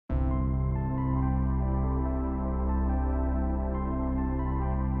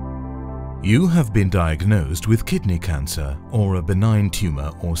You have been diagnosed with kidney cancer or a benign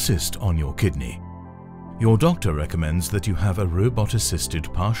tumour or cyst on your kidney. Your doctor recommends that you have a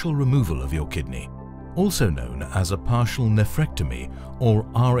robot-assisted partial removal of your kidney, also known as a partial nephrectomy or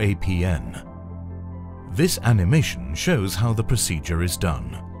RAPN. This animation shows how the procedure is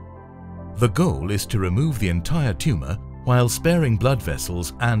done. The goal is to remove the entire tumour while sparing blood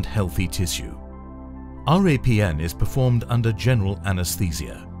vessels and healthy tissue. RAPN is performed under general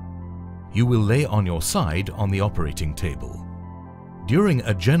anaesthesia. You will lay on your side on the operating table. During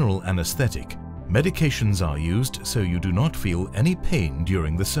a general anaesthetic, medications are used so you do not feel any pain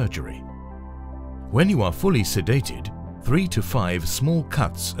during the surgery. When you are fully sedated, 3 to 5 small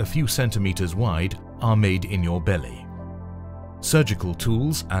cuts a few centimeters wide are made in your belly. Surgical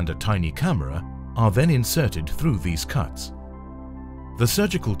tools and a tiny camera are then inserted through these cuts. The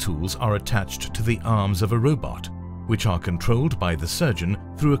surgical tools are attached to the arms of a robot, which are controlled by the surgeon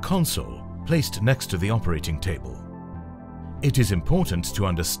through a console placed next to the operating table. It is important to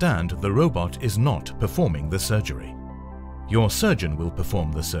understand the robot is not performing the surgery. Your surgeon will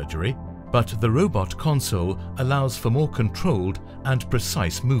perform the surgery, but the robot console allows for more controlled and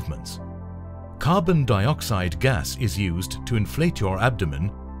precise movements. Carbon dioxide gas is used to inflate your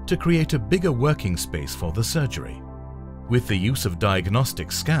abdomen to create a bigger working space for the surgery. With the use of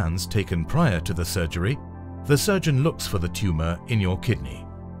diagnostic scans taken prior to the surgery, the surgeon looks for the tumour in your kidney.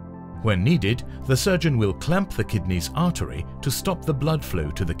 When needed, the surgeon will clamp the kidney's artery to stop the blood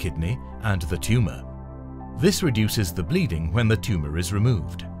flow to the kidney and the tumour. This reduces the bleeding when the tumour is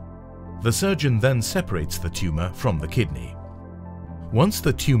removed. The surgeon then separates the tumour from the kidney. Once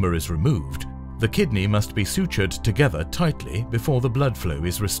the tumour is removed, the kidney must be sutured together tightly before the blood flow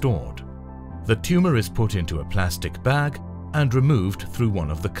is restored. The tumour is put into a plastic bag and removed through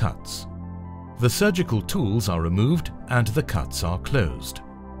one of the cuts. The surgical tools are removed and the cuts are closed.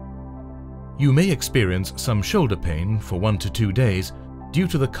 You may experience some shoulder pain for 1 to 2 days due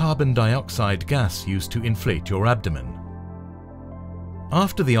to the carbon dioxide gas used to inflate your abdomen.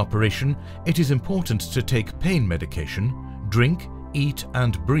 After the operation, it is important to take pain medication, drink, eat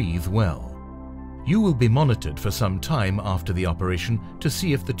and breathe well. You will be monitored for some time after the operation to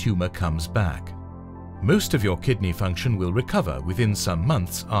see if the tumour comes back. Most of your kidney function will recover within some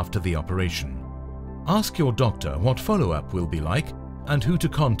months after the operation. Ask your doctor what follow-up will be like and who to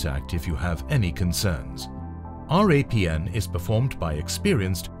contact if you have any concerns. RAPN is performed by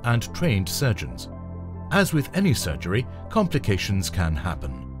experienced and trained surgeons. As with any surgery, complications can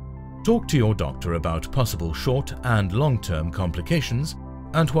happen. Talk to your doctor about possible short and long-term complications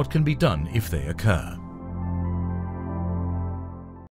and what can be done if they occur.